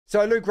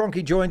So Luke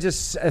Ronchi joins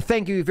us.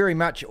 Thank you very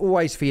much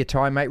always for your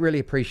time, mate. Really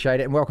appreciate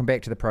it, and welcome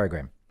back to the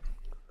program.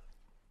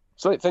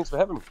 Sweet, thanks for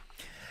having me.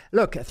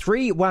 Look,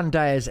 3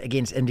 one-dayers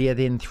against India,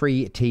 then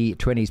 3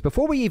 T20s.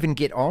 Before we even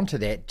get on to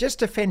that,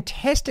 just a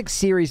fantastic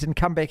series and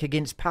comeback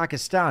against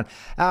Pakistan.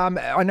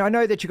 I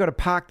know that you've got to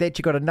park that,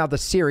 you've got another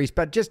series,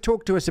 but just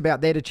talk to us about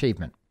that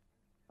achievement.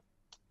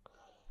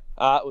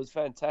 It was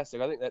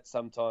fantastic. I think that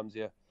sometimes,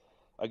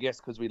 I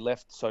guess because we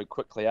left so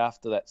quickly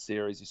after that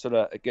series,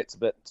 it gets a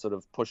bit sort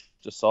of pushed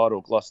aside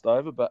or glossed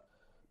over. But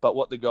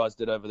what the guys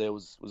did over there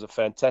was a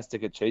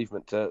fantastic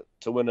achievement to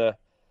win a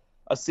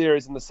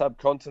series in the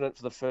subcontinent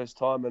for the first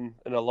time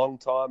in a long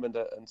time, and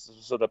to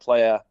sort of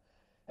play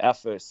our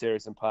first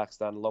series in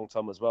Pakistan in a long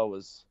time as well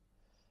was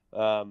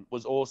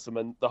awesome.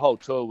 And the whole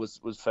tour was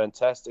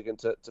fantastic. And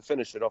to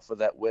finish it off with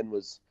that win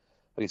was,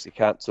 I guess you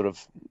can't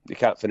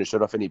finish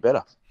it off any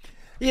better.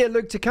 Yeah,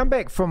 Luke, to come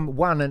back from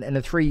one in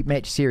a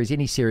 3-match series,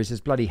 any series is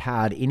bloody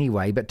hard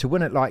anyway, but to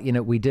win it like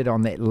we did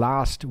on that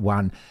last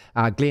one,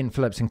 Glenn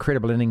Phillips,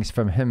 incredible innings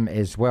from him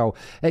as well.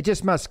 It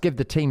just must give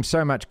the team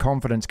so much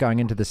confidence going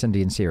into this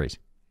Indian series.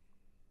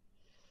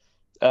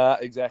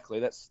 Exactly.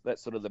 That's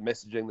sort of the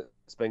messaging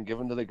that's been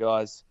given to the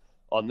guys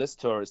on this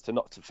tour, is to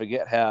not to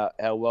forget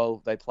how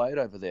well they played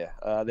over there.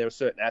 There are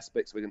certain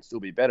aspects we can still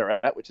be better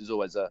at, which is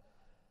always a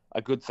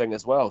good thing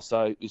as well.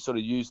 So you sort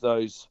of use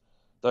those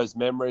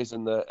memories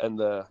and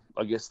the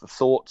I guess the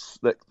thoughts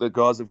that the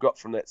guys have got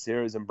from that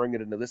series and bring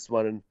it into this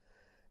one, and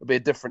it'll be a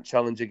different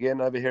challenge again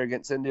over here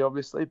against India,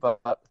 obviously, but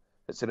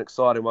it's an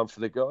exciting one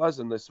for the guys,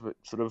 and this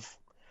sort of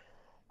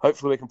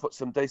hopefully we can put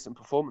some decent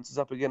performances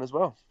up again as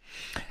well.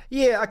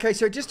 Yeah, okay,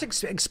 so just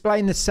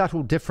explain the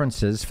subtle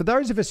differences. For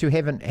those of us who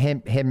haven't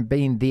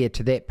been there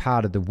to that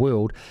part of the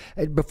world,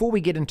 before we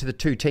get into the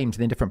two teams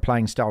and their different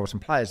playing styles and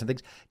players and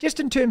things, just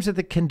in terms of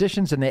the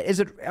conditions in that,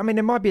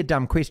 it might be a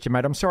dumb question,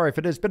 mate, I'm sorry if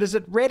it is, but is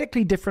it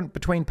radically different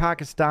between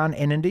Pakistan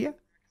and India?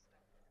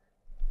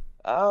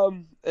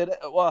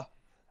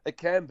 It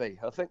can be.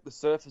 I think the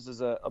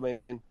surfaces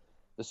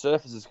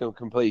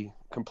can be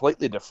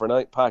completely different. I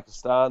think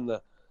Pakistan,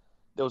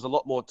 there was a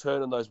lot more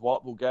turn in those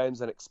white ball games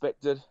than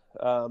expected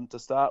to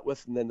start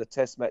with, and then the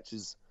test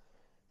matches,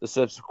 the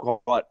surface were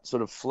quite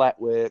sort of flat,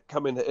 where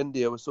coming to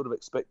India, we're sort of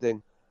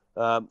expecting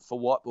for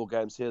white ball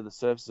games here, the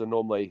surfaces are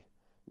normally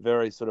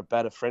very sort of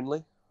batter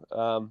friendly.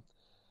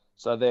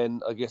 So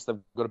then I guess they've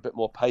got a bit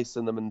more pace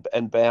in them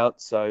and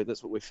bounce, so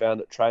that's what we found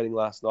at training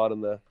last night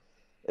in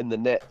the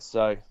net.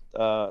 So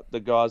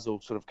the guys will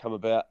sort of come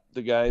about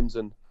the games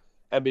and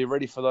be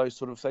ready for those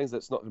sort of things.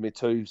 That's not going to be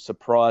too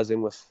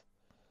surprising with,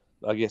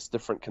 I guess,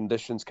 different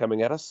conditions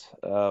coming at us.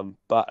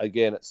 But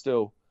again,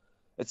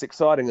 it's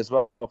exciting as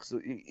well, because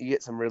you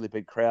get some really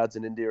big crowds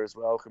in India as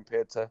well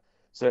compared to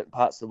certain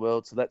parts of the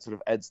world. So that sort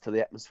of adds to the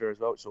atmosphere as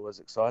well, which is always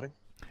exciting.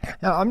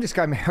 Now, I've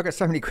got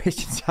so many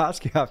questions to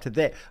ask you after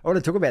that. I want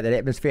to talk about that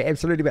atmosphere,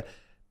 absolutely. But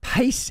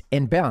pace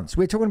and bounce.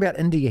 We're talking about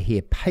India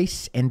here,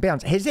 pace and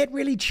bounce. Has that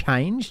really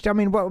changed?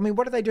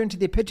 What are they doing to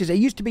their pitches? It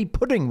used to be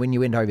pudding when you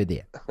went over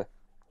there.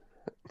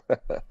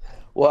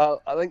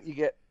 Well, I think you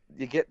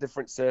get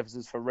different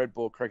surfaces for red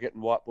ball cricket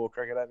and white ball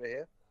cricket over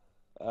here.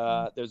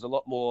 There's a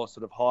lot more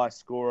sort of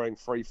high-scoring,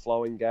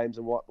 free-flowing games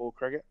in white ball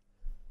cricket.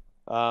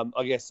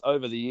 I guess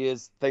over the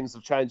years, things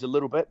have changed a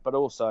little bit, but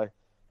also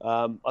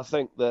I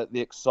think that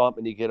the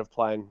excitement you get of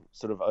playing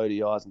sort of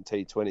ODIs and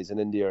T20s in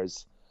India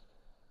is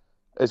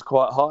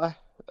quite high,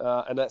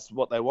 and that's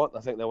what they want.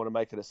 I think they want to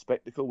make it a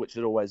spectacle, which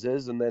it always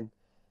is, and then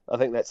I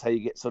think that's how you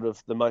get sort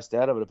of the most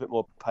out of it, a bit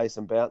more pace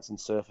and bounce and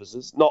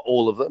surfaces. Not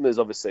all of them.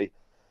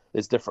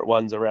 There's different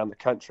ones around the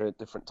country at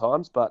different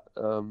times, but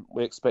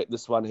we expect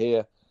this one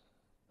here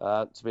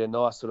to be a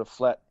nice sort of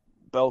flat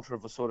belter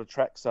of a sort of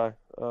track. So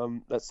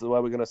that's the way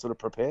we're going to sort of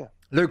prepare.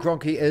 Luke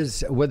Ronchi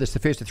is with us, the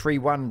first of 3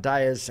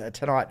 one-dayers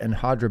tonight in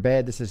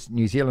Hyderabad. This is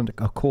New Zealand,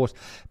 of course,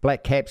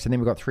 Black Caps, and then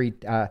we've got 3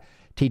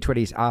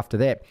 T20s after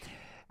that.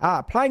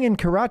 Playing in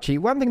Karachi,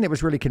 one thing that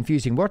was really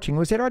confusing watching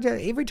was that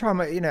every time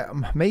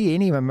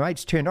any of my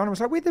mates turned on, I was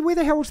like, where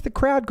the hell's the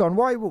crowd gone?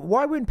 Why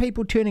weren't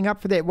people turning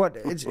up for that?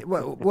 What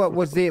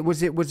was there?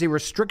 Was there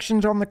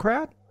restrictions on the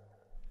crowd?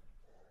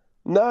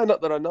 No,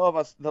 not that I know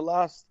of. The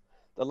last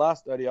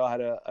ODI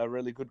had a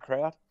really good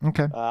crowd.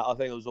 Okay. I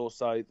think it was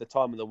also the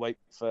time of the week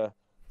for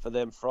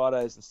them.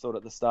 Friday is sort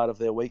of the start of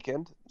their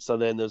weekend, so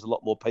then there's a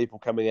lot more people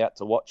coming out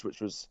to watch, which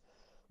was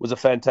a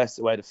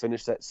fantastic way to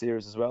finish that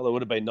series as well. It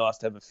would have been nice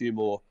to have a few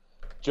more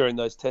during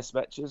those test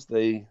matches.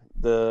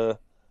 The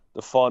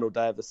final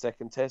day of the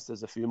second test,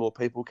 there's a few more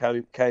people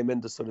came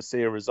in to sort of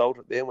see a result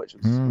at the end, which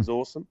was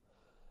awesome.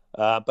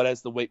 But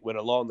as the week went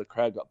along, the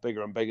crowd got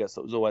bigger and bigger,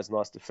 so it was always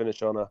nice to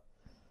finish on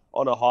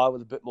a high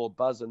with a bit more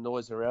buzz and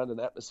noise around and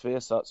atmosphere.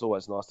 So it's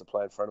always nice to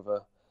play in front of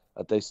a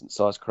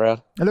decent-sized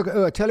crrowd. Look,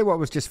 I tell you what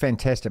was just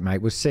fantastic,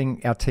 mate, was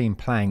seeing our team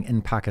playing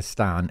in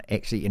Pakistan,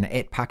 actually,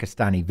 at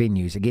Pakistani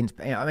venues against.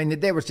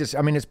 That was just.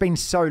 It's been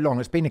so long.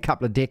 It's been a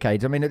couple of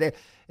decades. I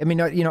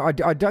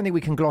don't think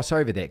we can gloss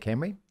over that, can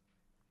we?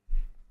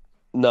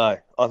 No,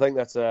 I think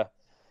that's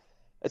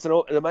it's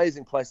an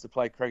amazing place to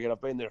play cricket.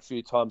 I've been there a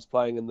few times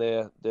playing in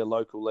their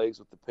local leagues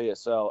with the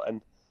PSL,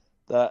 and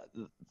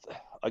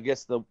I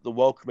guess the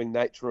welcoming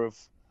nature of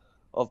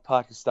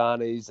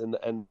Pakistanis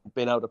and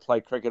being able to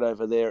play cricket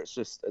over there,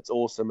 it's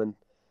awesome. And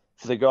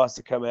for the guys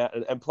to come out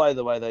and play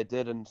the way they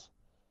did and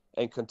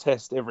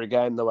contest every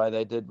game the way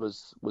they did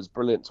was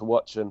brilliant to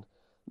watch. And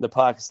the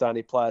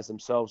Pakistani players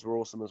themselves were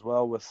awesome as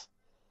well, with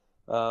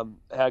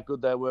how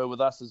good they were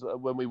with us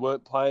when we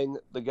weren't playing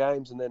the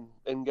games and then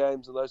in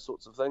games and those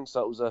sorts of things.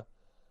 So it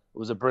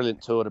was a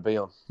brilliant tour to be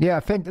on. Yeah,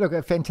 look,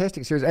 a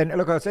fantastic series. And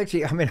look,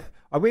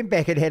 I went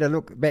back and had a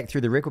look back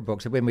through the record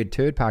books of when we'd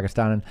toured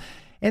Pakistan.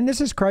 And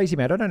this is crazy,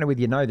 mate. I don't know whether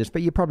you know this,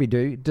 but you probably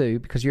do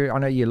because I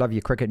know you love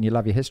your cricket and you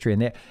love your history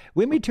and that.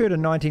 When we toured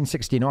in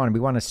 1969 and we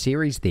won a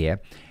series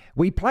there,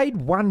 we played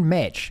one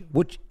match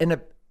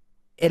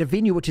at a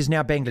venue which is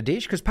now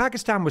Bangladesh, because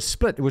Pakistan was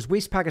split. It was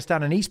West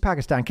Pakistan and East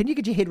Pakistan. Can you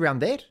get your head around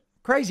that?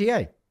 Crazy,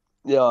 eh?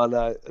 Yeah, I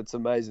know. It's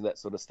amazing, that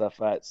sort of stuff.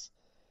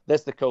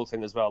 That's the cool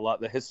thing as well, like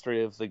the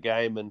history of the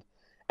game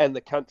and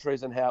the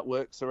countries and how it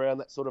works around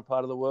that sort of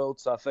part of the world.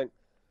 So I think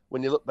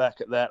when you look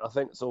back at that, I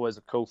think it's always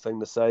a cool thing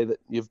to say that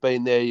you've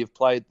been there, you've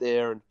played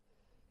there,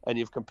 and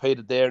you've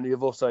competed there, and you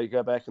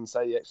go back and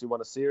say you actually won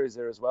a series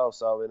there as well.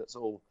 So I mean, it's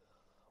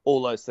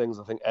all those things,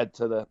 I think, add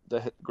to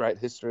the great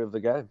history of the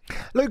game.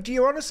 Luke, do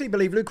you honestly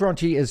believe Luke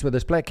Ronchi is with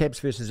us, Black Caps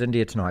versus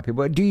India tonight?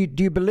 Do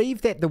you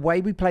believe that the way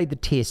we played the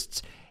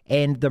tests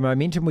and the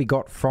momentum we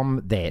got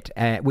from that,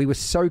 we were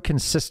so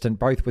consistent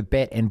both with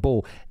bat and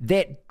ball,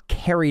 that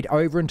carried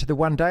over into the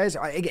one days?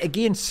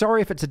 Again,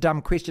 sorry if it's a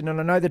dumb question,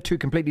 and I know they're two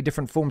completely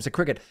different forms of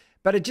cricket,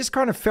 but it just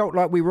kind of felt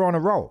like we were on a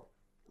roll.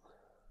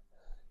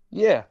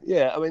 Yeah.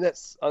 I mean,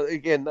 that's,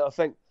 again, I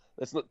think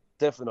that's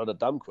definitely not a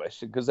dumb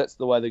question, because that's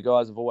the way the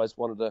guys have always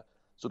wanted to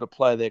sort of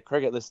play their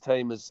cricket. This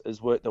team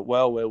has worked it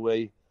well, where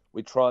we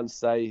try and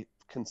stay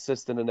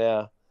consistent in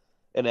our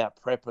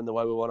prep and the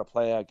way we want to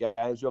play our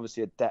games. We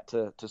obviously adapt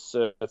to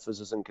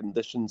surfaces and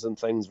conditions and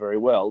things very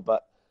well,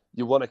 but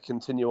you want to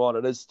continue on.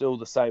 It is still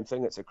the same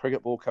thing. It's a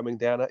cricket ball coming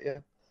down at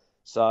you.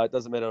 So it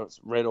doesn't matter if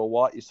it's red or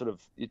white.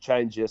 You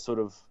change your sort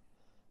of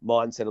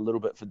mindset a little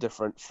bit for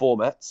different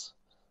formats.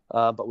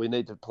 But we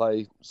need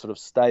to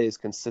stay as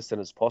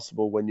consistent as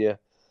possible when you're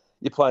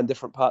playing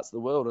different parts of the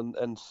world.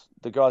 And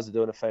the guys are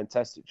doing a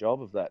fantastic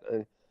job of that.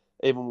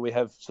 Even when we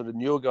have sort of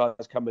newer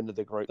guys come into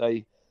the group,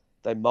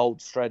 they mould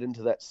straight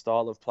into that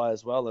style of play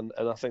as well. And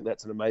I think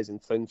that's an amazing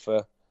thing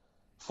for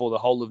the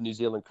whole of New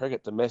Zealand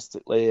cricket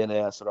domestically, and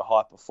our sort of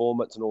high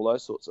performance and all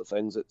those sorts of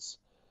things. It's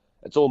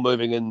all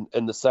moving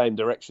in the same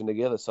direction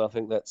together. So I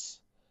think that's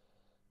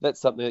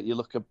something that you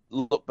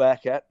look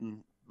back at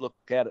and look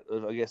at it,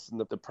 I guess, in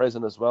the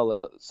present as well.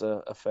 It's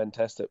a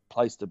fantastic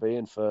place to be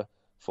in for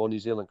New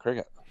Zealand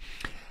cricket.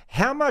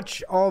 How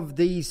much of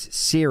these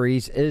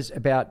series is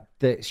about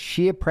the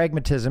sheer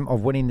pragmatism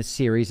of winning the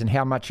series, and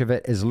how much of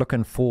it is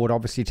looking forward,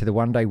 obviously, to the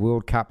One Day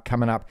World Cup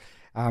coming up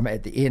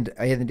at the end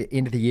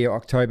of the year,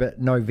 October,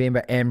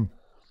 November, and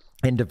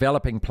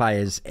developing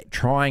players,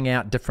 trying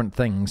out different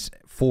things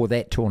for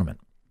that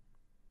tournament?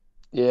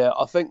 Yeah,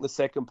 I think the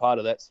second part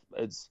of that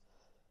is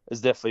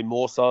definitely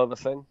more so of a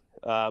thing.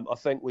 I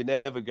think we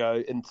never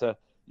go into,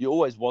 you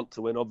always want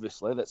to win,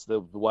 obviously, that's the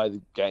way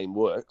the game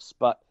works,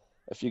 but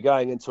if you're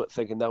going into it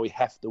thinking, no, we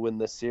have to win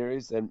this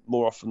series, then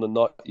more often than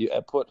not, you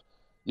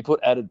put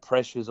added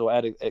pressures or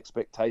added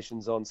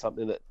expectations on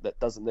something that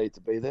doesn't need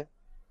to be there.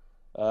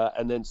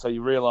 And then so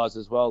you realise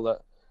as well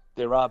that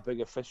there are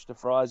bigger fish to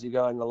fry as you're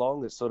going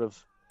along. It's sort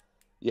of,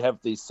 you have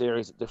these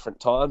series at different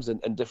times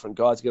and different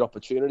guys get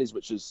opportunities,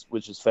 which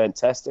is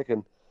fantastic.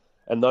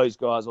 And those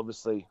guys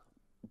obviously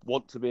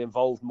want to be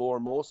involved more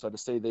and more. So to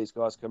see these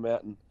guys come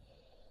out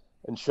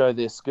and show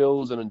their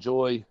skills and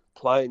enjoy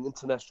playing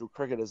international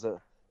cricket is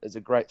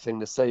a great thing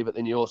to see. But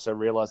then you also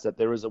realise that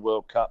there is a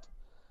World Cup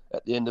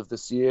at the end of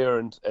this year,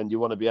 and you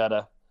want to be able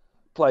to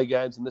play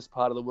games in this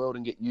part of the world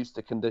and get used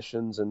to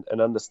conditions and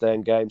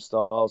understand game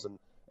styles and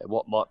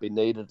what might be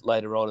needed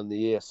later on in the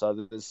year.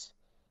 So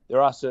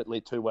there are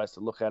certainly two ways to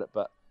look at it,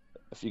 but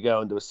if you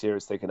go into a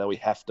series thinking, oh, we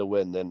have to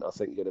win, then I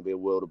think you're going to be a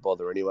world of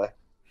bother anyway.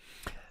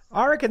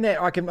 I reckon that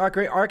I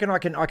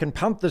can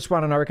punt this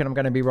one, and I reckon I'm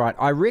going to be right.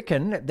 I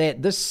reckon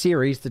that this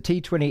series, the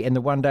T20 and the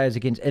one days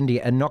against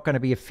India, are not going to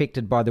be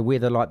affected by the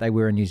weather like they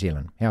were in New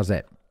Zealand. How's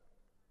that?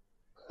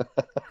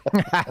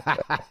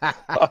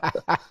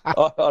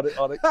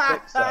 I'd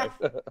expect so.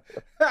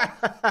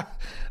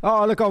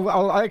 Oh, look,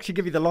 I'll actually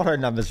give you the lotto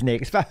numbers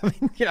next. But I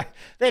mean,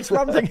 that's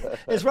one thing.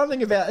 There's one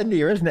thing about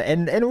India, isn't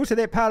it? And also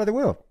that part of the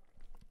world,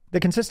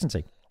 the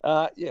consistency.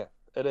 Yeah,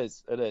 it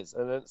is, and it's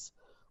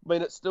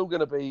still going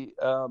to be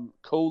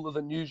cooler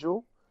than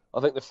usual.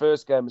 I think the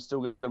first game is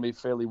still going to be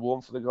fairly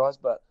warm for the guys,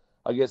 but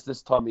I guess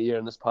this time of year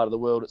in this part of the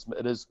world,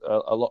 it is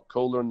a lot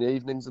cooler in the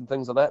evenings and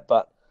things like that.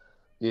 But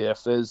yeah,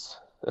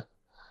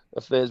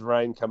 if there's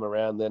rain come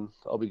around, then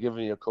I'll be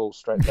giving you a call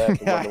straight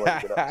back and wonder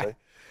what you get up to.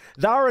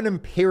 They're in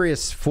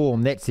imperious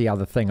form. That's the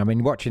other thing. I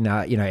mean, watching,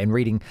 and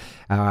reading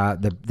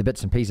the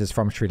bits and pieces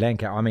from Sri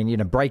Lanka. I mean,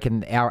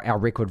 breaking our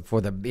record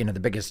for the the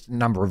biggest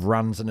number of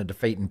runs and a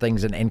defeat and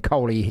things. And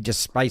Kohli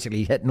just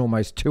basically hitting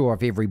almost 2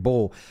 off every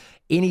ball.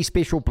 Any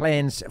special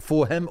plans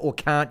for him, or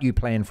can't you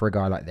plan for a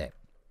guy like that?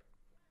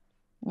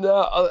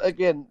 No,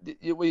 again,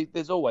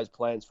 there's always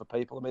plans for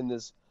people. I mean,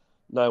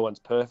 no one's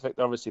perfect.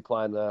 They're obviously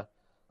playing a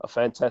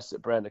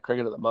fantastic brand of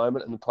cricket at the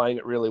moment and playing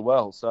it really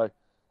well. So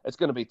it's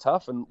going to be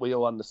tough, and we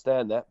all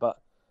understand that. But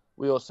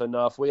we also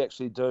know if we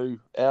actually do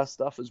our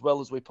stuff as well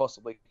as we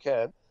possibly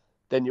can,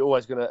 then it's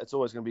always going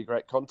to be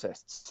great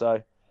contests.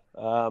 So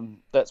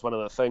that's one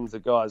of the things. The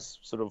guys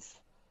sort of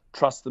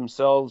trust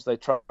themselves, they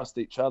trust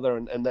each other,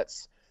 and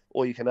that's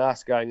all you can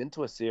ask going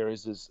into a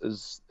series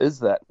is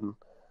that, and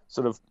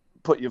sort of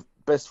put your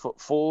best foot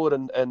forward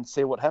and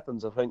see what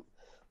happens. I think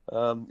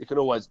you can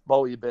always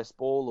bowl your best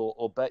ball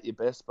or bat your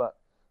best, but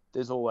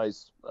there's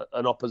always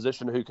an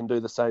opposition who can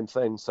do the same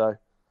thing. So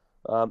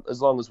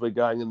as long as we're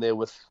going in there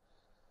with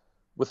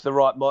the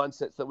right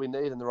mindsets that we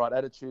need and the right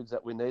attitudes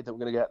that we need, that we're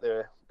going to go out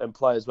there and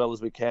play as well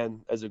as we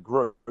can as a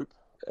group,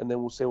 and then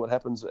we'll see what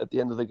happens at the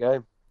end of the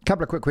game.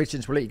 Couple of quick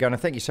questions. We'll let you go. And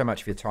thank you so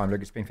much for your time,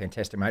 Luke. It's been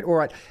fantastic, mate. All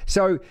right.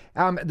 So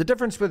the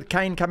difference with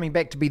Kane coming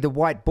back to be the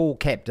white ball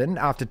captain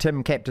after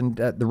Tim captained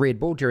the red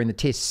ball during the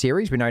Test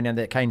series, we know now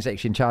that Kane's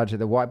actually in charge of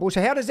the white ball.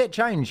 So how does that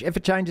change, if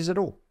it changes at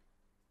all?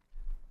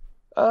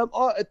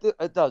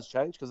 It does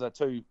change because they're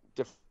two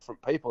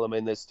different people. I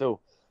mean, there's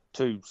still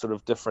two sort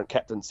of different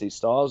captaincy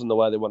styles and the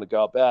way they want to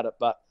go about it,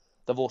 but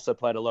they've also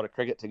played a lot of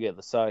cricket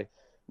together. So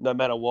no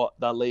matter what,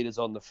 they're leaders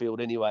on the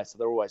field anyway, so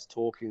they're always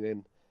talking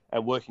and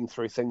working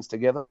through things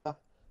together.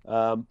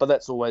 But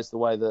that's always the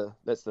way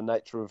that's the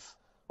nature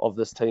of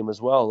this team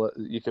as well.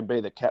 You can be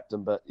the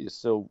captain, but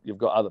you've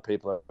got other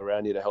people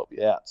around you to help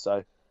you out.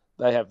 So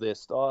they have their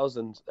styles,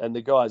 and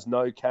the guys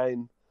know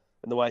Kane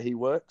and the way he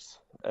works,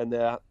 and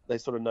they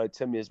sort of know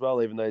Timmy as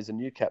well, even though he's a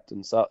new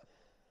captain. So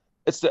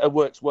it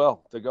works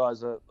well. The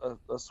guys are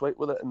sweet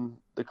with it, and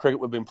the cricket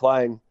we've been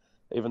playing,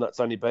 even though it's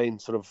only been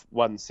sort of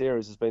one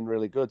series, has been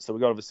really good. So we've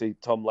got obviously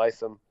Tom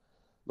Latham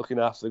looking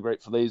after the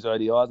group for these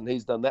ODIs, and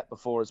he's done that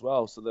before as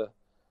well. So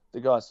the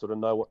guys sort of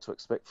know what to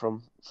expect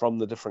from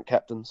the different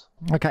captains.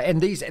 Okay,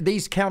 and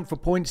these count for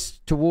points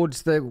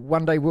towards the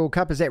One Day World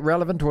Cup. Is that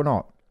relevant or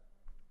not?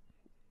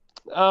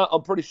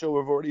 I'm pretty sure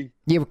we've already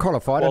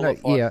qualified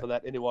for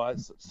that anyway.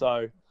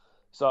 So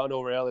in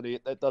all reality,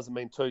 that doesn't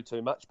mean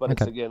too much. But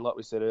It's, again, like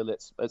we said earlier,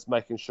 it's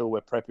making sure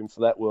we're prepping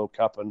for that World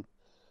Cup and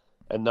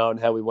knowing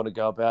how we want to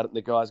go about it, and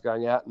the guys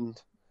going out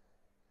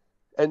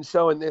and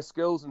showing their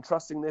skills and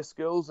trusting their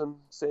skills and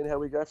seeing how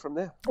we go from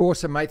there.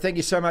 Awesome, mate. Thank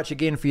you so much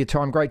again for your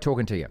time. Great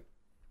talking to you.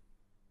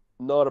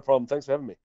 Not a problem. Thanks for having me.